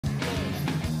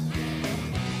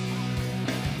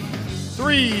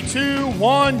3, 2,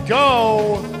 1,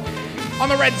 go. On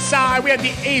the red side, we have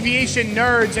the Aviation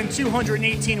Nerds and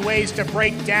 218 Ways to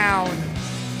Break Down.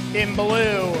 In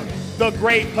blue, the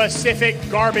Great Pacific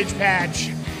Garbage Patch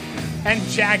and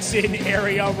Jackson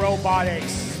Area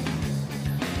Robotics.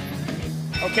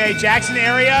 Okay, Jackson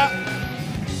Area,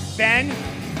 Ben,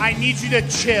 I need you to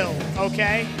chill,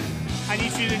 okay? I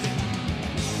need you to...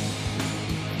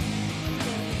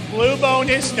 Blue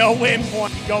bonus, no win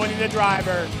point, going to the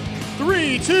driver.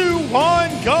 3, 2,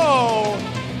 1, go!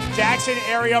 Jackson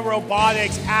Area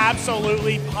Robotics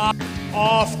absolutely popped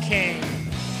off King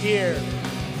here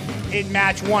in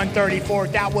match 134.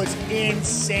 That was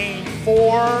insane.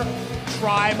 4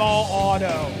 tri-ball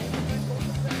auto.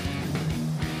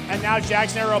 And now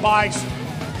Jackson Area Robotics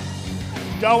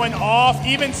going off,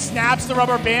 even snaps the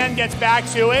rubber band, gets back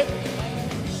to it.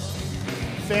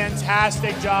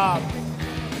 Fantastic job.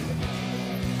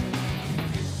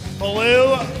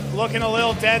 Blue looking a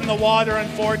little dead in the water,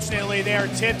 unfortunately. They are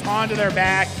tipped onto their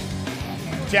back.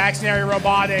 Jackson Area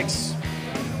Robotics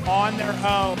on their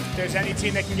own. If there's any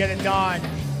team that can get it done.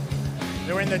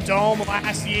 They were in the Dome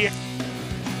last year,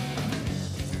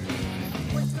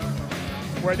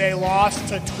 where they lost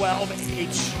to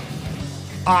 12H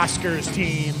Oscar's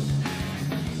team.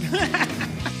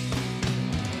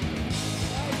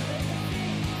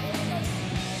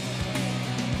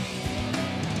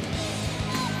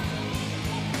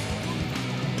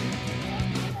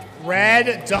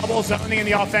 Red double zoning in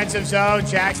the offensive zone.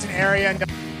 Jackson Area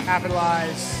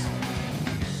capitalize.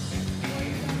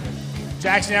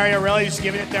 Jackson Area really just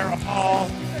giving it their all.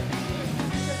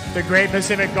 The Great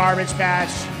Pacific Garbage Patch,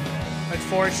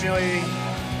 unfortunately.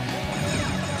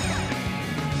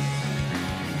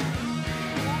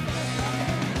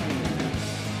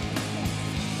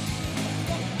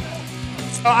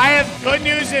 So I have good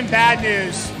news and bad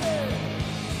news.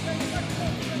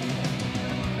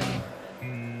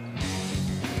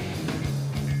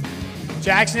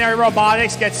 Jackson Area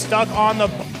Robotics gets stuck on the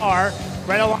bar.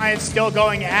 Red Alliance still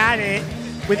going at it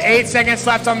with 8 seconds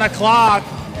left on the clock.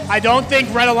 I don't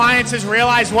think Red Alliance has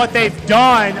realized what they've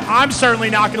done. I'm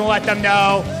certainly not going to let them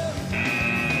know.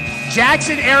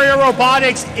 Jackson Area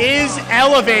Robotics is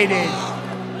elevated.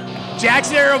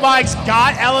 Jackson Area Robotics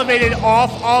got elevated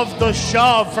off of the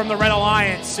shove from the Red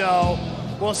Alliance, so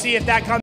we'll see if that comes.